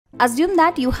Assume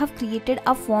that you have created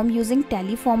a form using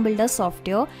Tally Form Builder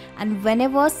software, and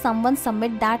whenever someone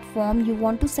submit that form, you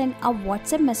want to send a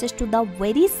WhatsApp message to the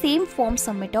very same form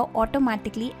submitter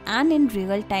automatically and in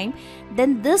real time,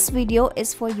 then this video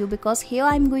is for you, because here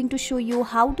I am going to show you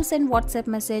how to send WhatsApp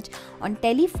message on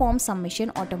Tally form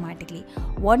submission automatically.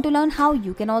 Want to learn how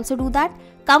you can also do that?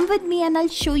 Come with me and I'll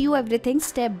show you everything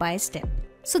step by step.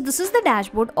 So this is the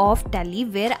dashboard of Tally,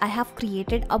 where I have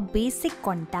created a basic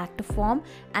contact form,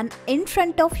 and in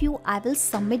front of you I will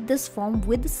submit this form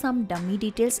with some dummy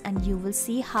details, and you will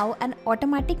see how an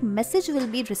automatic message will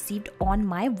be received on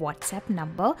my WhatsApp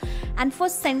number. And for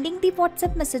sending the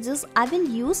WhatsApp messages, I will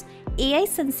use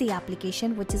AiSensy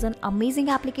application, which is an amazing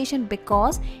application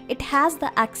because it has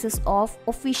the access of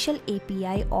official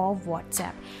API of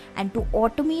WhatsApp. And to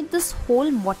automate this whole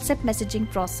WhatsApp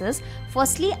messaging process,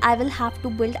 firstly I will have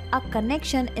to build a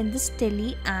connection in this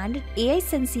Tally and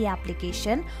AiSensy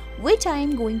application, which I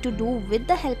am going to do with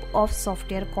the help of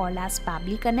software called as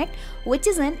Pabbly Connect, which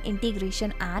is an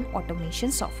integration and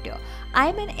automation software. I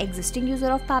am an existing user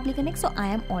of Pabbly Connect, so I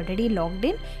am already logged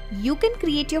in. You can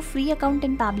create your free account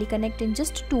in Pabbly Connect in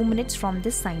just 2 minutes from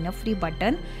this sign up free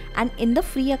button, and in the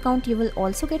free account you will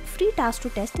also get free tasks to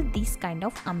test these kind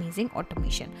of amazing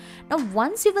automation. Now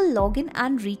once you will log in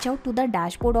and reach out to the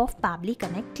dashboard of Pabbly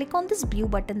Connect, click on this blue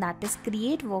button that is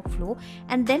create workflow,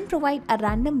 and then provide a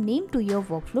random name to your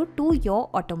workflow, to your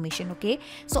automation. Okay,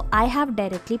 so I have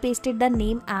directly pasted the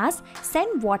name as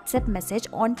send WhatsApp message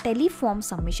on Tally form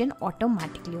submission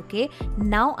automatically. Okay,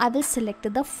 now I will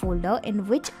select the folder in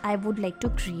which I would like to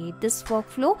create this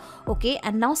workflow. Okay,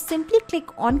 and now simply click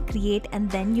on create,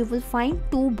 and then you will find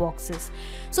 2 boxes.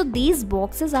 So these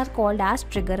boxes are called as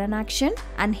trigger and action,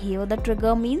 and here the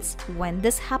trigger means when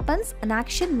this happens, an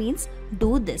action means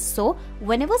do this. So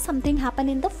whenever something happen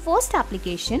in the first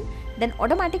application, then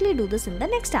automatically do this in the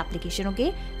next application.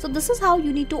 Okay, so this is how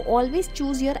you need to always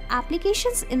choose your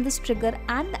applications in this trigger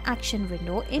and the action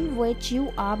window in which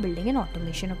you are building an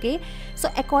automation. Okay, so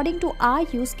according to our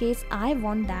use case, I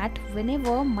want that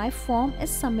whenever my form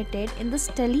is submitted in this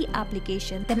Tally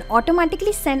application, then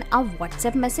automatically send a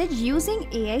WhatsApp message using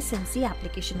AiSensy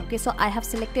application. Okay, so I have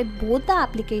selected both the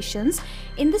applications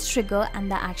in this trigger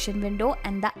and the action window,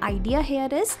 and the idea here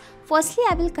is, firstly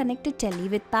I will connect to Tally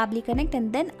with Pabbly Connect,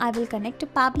 and then I will connect to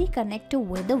Pabbly Connect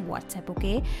with the WhatsApp.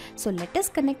 Okay, so let us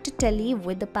connect to Tally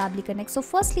with the Pabbly Connect. So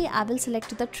firstly I will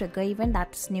select the trigger event,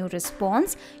 that's new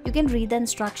response. You can read the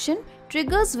instruction.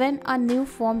 Triggers when a new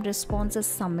form response is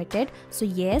submitted. So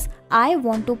yes, I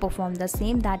want to perform the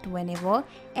same, that whenever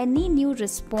any new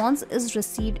response is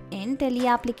received in Tally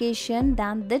application,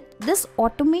 then this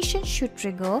automation should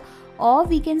trigger, or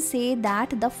we can say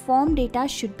that the form data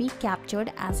should be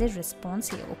captured as a response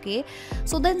here. Okay,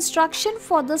 so the instruction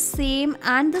for the same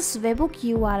and this webhook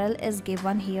URL is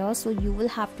given here. So you will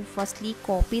have to firstly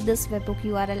copy this webhook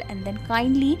URL and then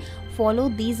kindly follow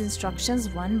these instructions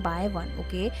one by one.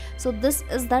 Okay, so this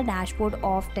is the dashboard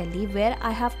of Tally, where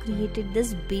I have created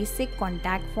this basic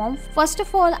contact form. First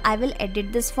of all I will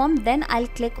edit this form, then I'll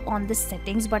click on this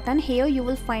settings button. Here you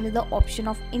will find the option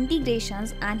of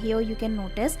integrations, and here you can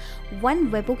notice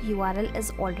one webhook URL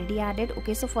is already added.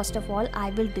 Okay, so first of all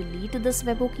I will delete this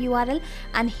webhook URL,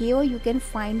 and here you can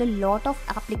find a lot of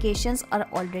applications are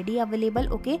already available.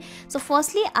 Okay, so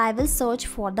firstly I will search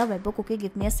for the webhook. Okay,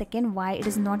 give me a second, why it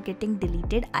is not getting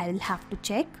deleted, I will have to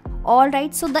check.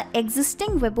 Alright, so the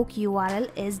existing webhook URL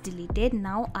is deleted.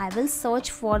 Now I will search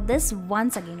for this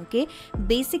once again. Okay,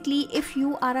 basically if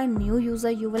you are a new user,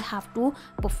 you will have to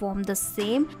perform the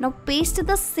same. Now paste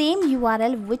the same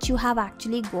URL which you have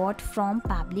actually got from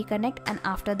Pabbly Connect, and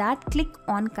after that click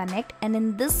on connect, and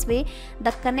in this way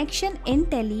the connection in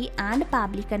Tally and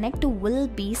Pabbly Connect will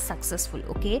be successful.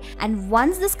 Okay, and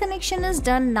once this connection is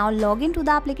done, now log into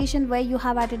the application where you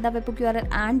have added the webhook URL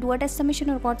and do a test submission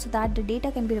record, so that the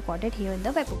data can be recorded here in the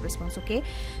webhook response. Okay,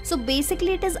 so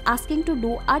basically it is asking to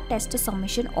do a test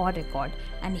submission or record,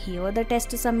 and here the test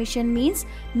submission means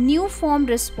new form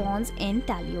response in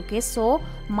Tally. Okay, so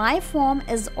my form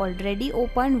is already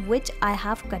open which I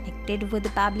have connected with the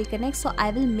Pabbly Connect, so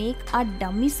I will make a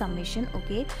dummy submission.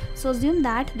 Okay, so assume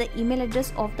that the email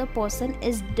address of the person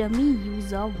is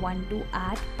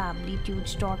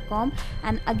dummyuser12@pabblytunes.com,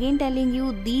 and again telling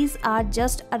you these are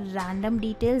just a random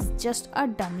details, is just a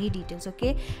dummy details,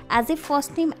 okay? As a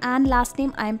first name and last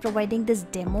name, I am providing this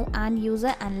demo and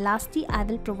user, and lastly I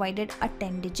will provided a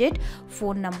 10-digit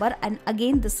phone number, and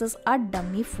again this is a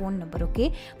dummy phone number,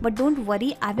 okay? But don't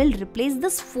worry, I will replace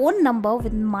this phone number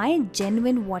with my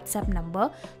genuine WhatsApp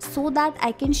number so that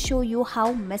I can show you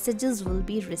how messages will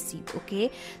be received,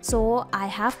 okay? So I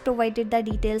have provided the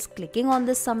details, clicking on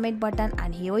this submit button,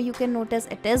 and here you can notice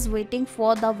it is waiting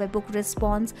for the webhook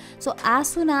response. So as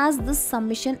soon as this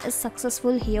submission is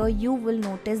successful, here you will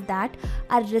notice that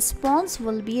a response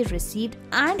will be received,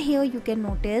 and here you can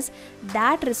notice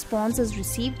that response is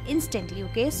received instantly,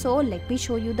 okay? So let me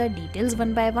show you the details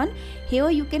one by one. Here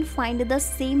you can find the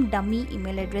same dummy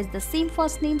email address, the same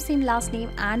first name, same last name,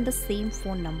 and the same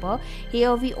phone number.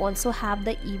 Here we also have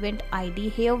the event ID.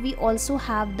 Here we also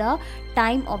have the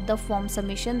time of the form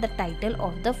submission, the title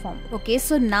of the form, okay?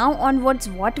 So now onwards,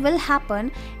 what will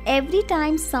happen, every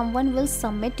time someone will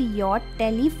submit your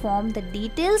Tally form, the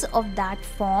details of that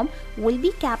form will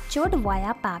be captured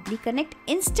via Pabbly Connect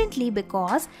instantly,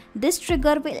 because this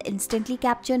trigger will instantly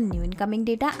capture new incoming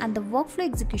data and the workflow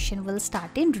execution will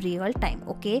start in real time,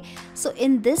 okay? So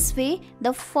in this way,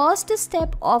 the first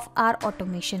step of our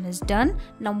automation is done.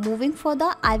 Now moving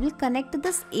further, I will connect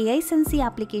this AiSensy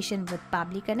application with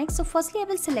Pabbly Connect. So firstly I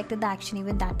will select the action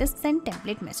event, that is send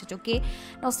template message, okay?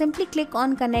 Now simply click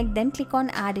on connect, then click on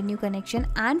add a new connection,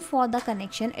 and for the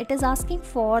connection it is asking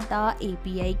for the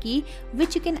API key,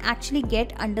 which you can actually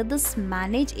get under this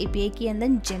manage API key and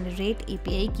then generate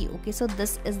API key, okay? So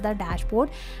this is the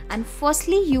dashboard, and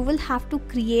firstly you will have to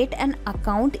create an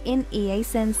account in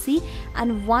AiSensy,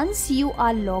 and once you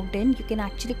are logged in, you can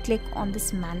actually click on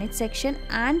this manage section,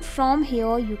 and from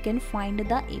here you can find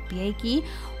the API key.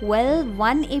 Well,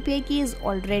 one API key is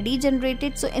already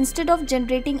generated, so instead of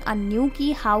generating a new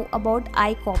key, how about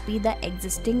I copy the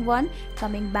existing one?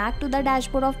 Coming back to the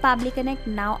dashboard of Pabbly Connect,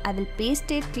 now I will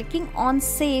paste it, clicking on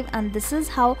save, and this is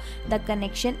how the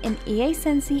connection in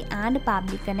AiSensy and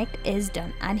Pabbly Connect is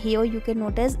done. And here you can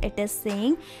notice it is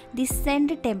saying the send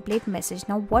template message.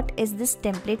 Now what is this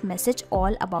template message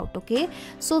all about, okay?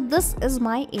 So this is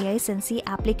my AiSensy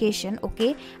application,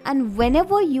 okay? And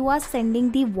whenever you are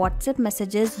sending the WhatsApp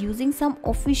messages using some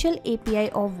official API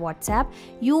of WhatsApp,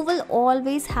 you will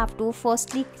always have to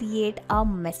firstly create a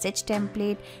message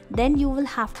template, then you will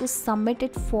have to submit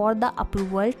it for the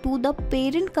approval to the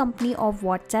parent company of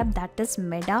WhatsApp, that is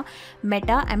Meta.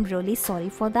 I'm really sorry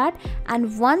for that.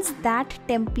 And once that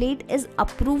template is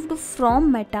approved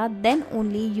from Meta, then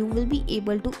only you will be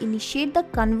able to initiate the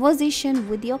conversation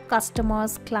with your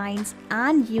customers, clients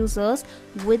and users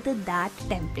with that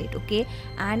template, okay?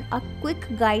 And a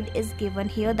quick guide is given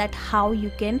here that how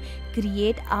you can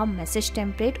create a message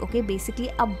template, okay?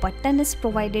 Basically a button is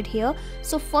provided here.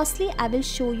 So firstly I will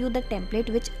show you the template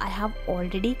which I have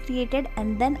already created,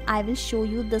 and then I will show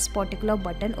you this particular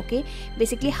button, okay?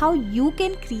 Basically how you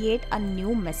can create a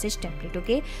new message template,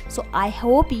 okay? So I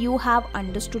hope you have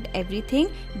understood everything.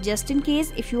 Just in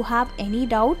case if you have any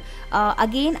doubt,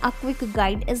 again a quick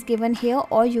guide is given here,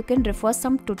 or you can refer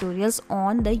some tutorials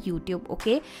on the YouTube,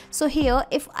 okay? So here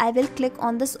if I will click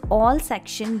on this all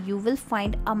section, you will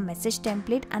find a message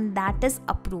template, and that is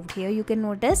approved. Here you can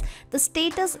notice the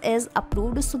status is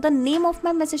approved. So the name of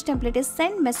my message template is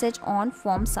send message on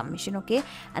form submission, okay?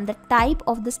 And the type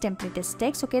of this template is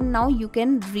text, okay? Now you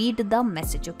can read the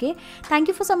message, okay? Thank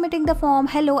you for submitting the form,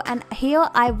 hello, and here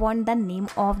I want the name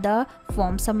of the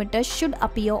form submitter should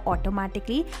appear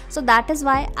automatically. So that is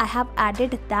why I have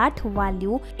added that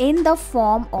value in the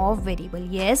form of variable.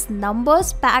 Yes,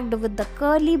 numbers packed with the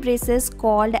curly braces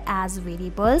called as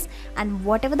variables, and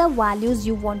whatever the values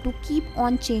you want to keep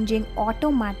on changing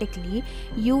automatically,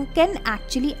 you can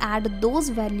actually add those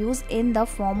values in the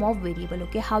form of variable,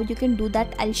 okay? How you can do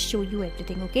that, I'll show you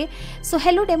everything, okay? So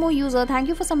hello demo user, thank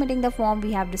you for submitting the form.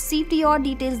 We have received your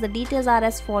details. The details are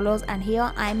as follows, and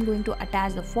here I am going to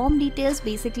attach the form details.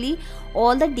 Basically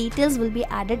all the details will be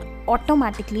added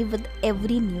automatically with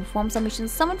every new form submission.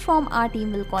 Someone from our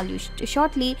team will call you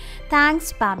shortly.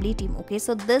 Thanks Pabbly team, okay?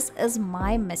 So this is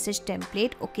my message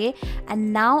template, okay?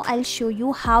 And now I'll show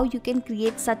you how you can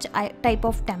create such a type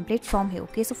of template from here,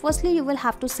 okay? So firstly you will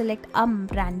have to select a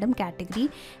random category,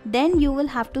 then you will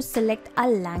have to select a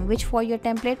language for your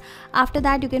template. After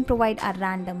that you can provide a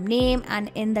random name, and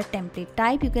in the template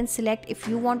type you can select if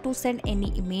you want to send any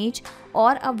image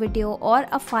or a video or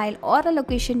a file or a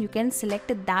location, you can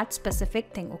select that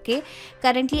specific thing. Okay,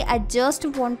 currently I just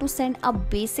want to send a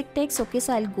basic text. Okay,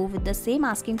 so I'll go with the same,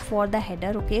 asking for the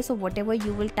header. Okay, so whatever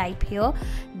you will type here,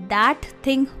 that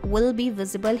thing will be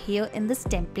visible here in this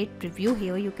template preview.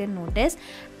 Here you can notice,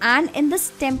 and in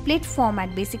this template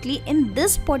format, basically in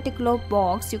this particular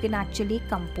box, you can actually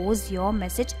compose your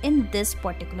message in this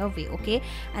particular way. Okay,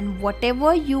 and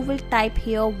whatever you will type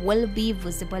here will be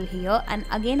visible here. And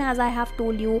again, as I have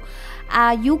told you,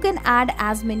 you can add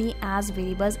as many as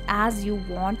variables as you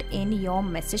want in your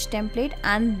message template,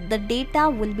 and the data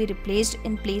will be replaced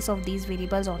in place of these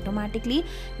variables automatically.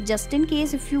 Just in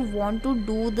case if you want to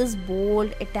do this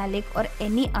bold, italic or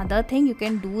any other thing, you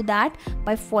can do that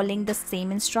by following the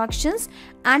same instructions.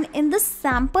 And in the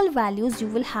sample values, you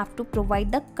will have to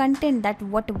provide the content, that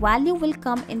what value will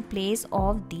come in place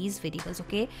of these variables.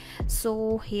 Okay,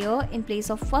 so here in place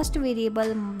of first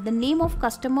variable, the name of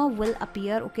customer will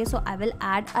appear. Okay, so I will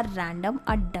add a random,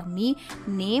 a dummy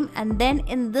name, and then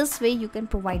in this way you can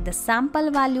provide the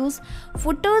sample values.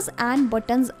 Footers and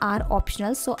buttons are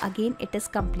optional, so again it is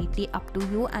completely up to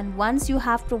you. And once you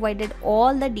have provided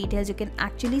all the details, you can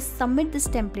actually submit this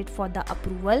template for the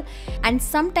approval, and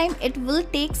sometime it will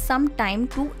take some time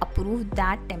to approve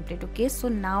that template. Okay, so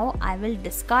now I will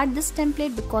discard this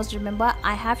template, because remember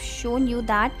I have shown you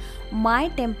that my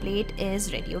template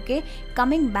is ready. Okay,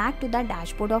 coming back to the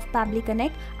dashboard of Pabbly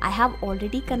Connect, I have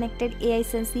already connected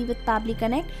AiSensy with Pabbly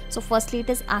Connect. So firstly it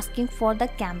is asking for the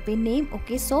campaign name.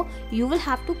 Okay, so you will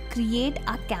have to create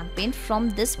a campaign from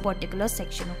this particular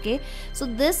section. Okay, so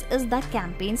this is the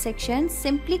campaign section.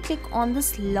 Simply click on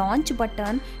this launch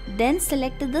button, then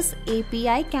select this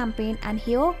API campaign, and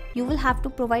here you will have to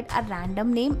provide a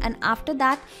random name, and after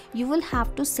that you will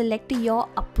have to select your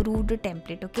approved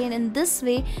template. Okay, and in this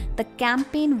way the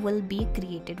campaign will be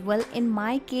created. Well, in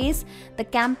my case the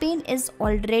campaign is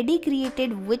already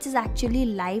created, which is actually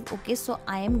live. Okay, so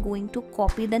I am going to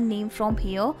copy the name from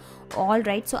here.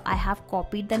 Alright, so I have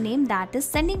copied the name, that is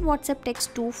sending WhatsApp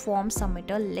text to form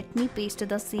submitter. Let me paste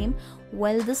the same.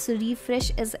 Well, this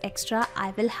refresh is extra,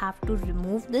 I will have to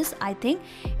remove this. I think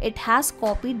it has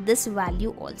copied this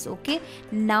value also. Okay,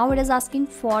 now it is asking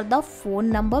for the phone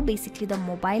number, basically the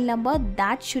mobile number,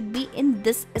 that should be in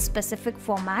this specific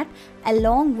format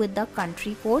along with the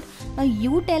country code. Now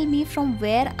you tell me from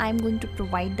where I am going to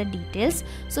provide the details.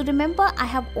 So remember, I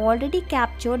have already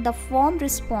captured the form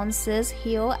responses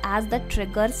here as the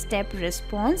trigger step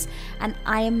response, and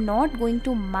I am not going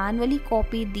to manually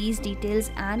copy these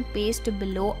details and paste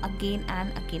below again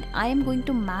and again. I am going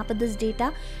to map this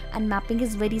data, and mapping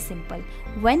is very simple.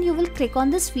 When you will click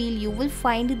on this field, you will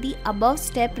find the above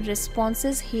step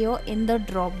responses here in the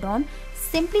drop down.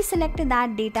 Simply select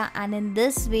that data, and in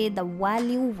this way the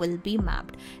value will be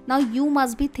mapped. Now you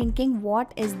must be thinking,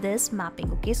 what is this mapping?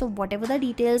 Okay, so whatever the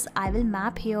details I will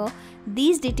map here,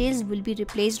 these details will be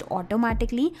replaced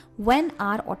automatically when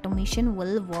our automation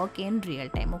will work in real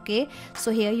time. Okay,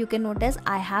 so here you can notice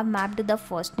I have mapped the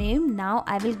first name. Now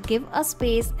I will give a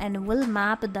space and will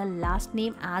map the last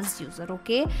name as user.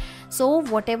 Okay, so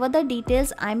whatever the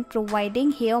details I'm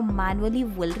providing here manually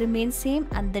will remain same,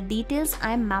 and the details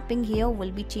I'm mapping here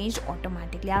will be changed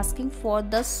automatically. Asking for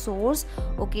the source.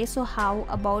 Okay, so how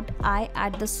about I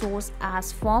add the source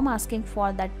as form? Asking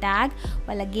for the tag.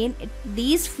 Well, again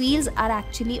these fields are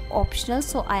actually optional,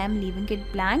 so I am leaving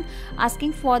it blank.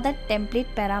 Asking for the template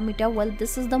parameter. Well,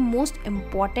 this is the most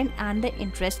important and the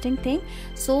interesting thing.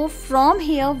 So from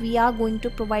here we are going to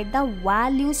provide the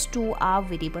values to our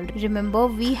variable. Remember,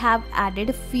 we have added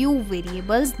a few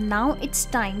variables. Now it's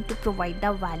time to provide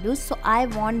the values. So I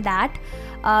want that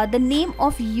the name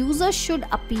of user should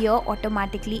appear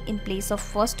automatically in place of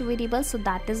first variable, so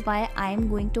that is why I am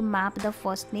going to map the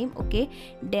first name. Okay,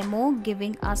 demo,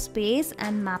 giving a space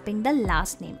and mapping the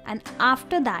last name. And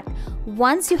after that,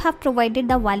 once you have provided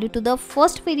the value to the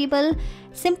first variable,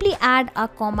 simply add a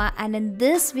comma, and in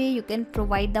this way you can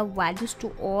provide the values to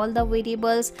all the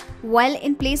variables. While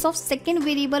in place of second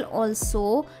variable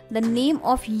also, the name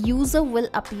of user will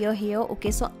appear here.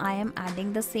 Okay, so I am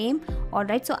adding the same.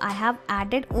 Alright, so I have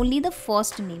added only the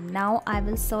first name. Now I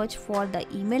will search for the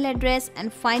email address,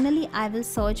 and finally I will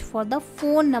search for the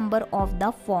phone number of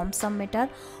the form submitter.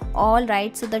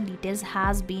 Alright, so the details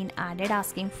has been added.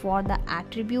 Asking for the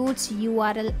attributes,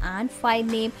 URL and file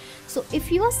name. So if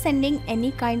you are sending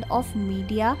any kind of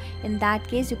media, in that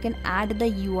case you can add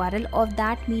the URL of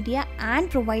that media and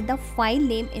provide the file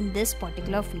name in this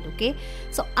particular field. Okay,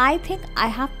 so I think I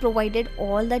have provided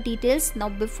all the details. Now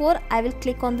before I will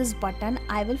click on this button,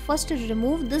 I will first remove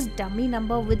remove this dummy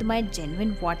number with my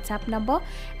genuine WhatsApp number,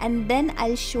 and then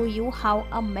I'll show you how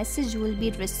a message will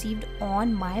be received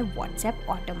on my WhatsApp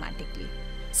automatically.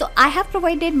 So I have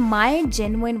provided my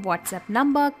genuine WhatsApp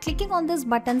number. Clicking on this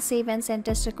button, save and send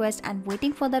test request, and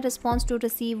waiting for the response to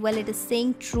receive. Well, it is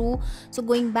saying true. So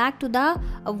going back to the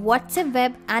WhatsApp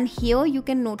web, and here you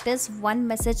can notice one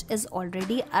message is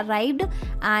already arrived,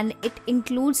 and it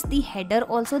includes the header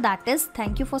also, that is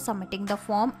thank you for submitting the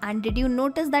form. And did you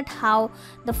notice that how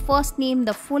the first name,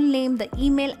 the full name, the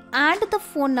email and the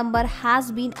phone number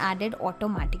has been added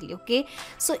automatically. Okay,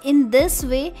 so in this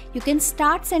way you can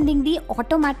start sending the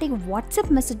automatic WhatsApp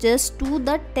messages to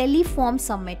the teleform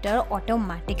submitter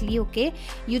automatically. Okay,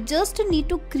 you just need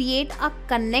to create a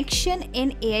connection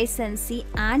in AiSensy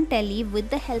and Tally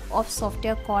with the help of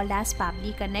software called as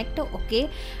Pabbly Connect. Okay,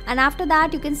 and after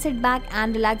that you can sit back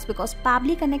and relax, because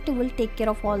Pabbly Connect will take care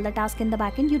of all the tasks in the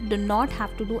backend. You do not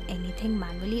have to do anything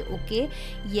manually. Okay,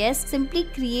 yes, simply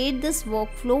create this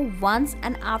workflow once,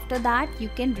 and after that you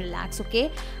can relax.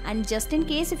 Okay, and just in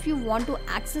case if you want to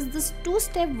access this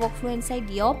two-step workflow inside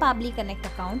your Pabbly Connect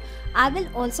account, I will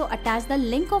also attach the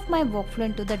link of my workflow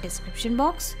into the description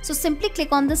box. So simply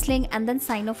click on this link and then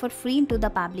sign up for free into the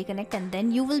Pabbly Connect, and then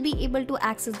you will be able to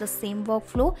access the same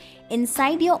workflow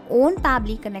inside your own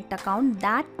Pabbly Connect account,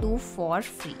 that too for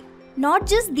free. Not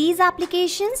just these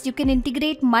applications, you can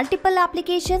integrate multiple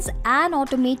applications and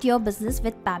automate your business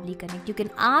with Pabbly Connect. You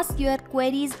can ask your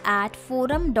queries at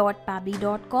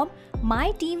forum.pabbly.com.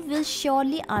 My team will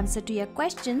surely answer to your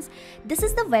questions. This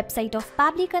is the website of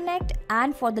Pabbly Connect,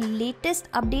 and for the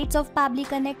latest updates of Pabbly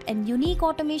Connect and unique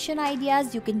automation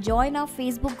ideas, you can join our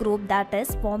Facebook group, that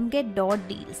is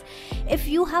formget.deals. If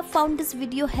you have found this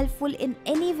video helpful in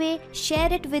any way,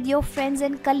 share it with your friends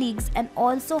and colleagues, and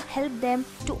also help them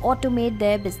to automate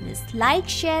their business. Like,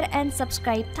 share and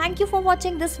subscribe. Thank you for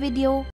watching this video.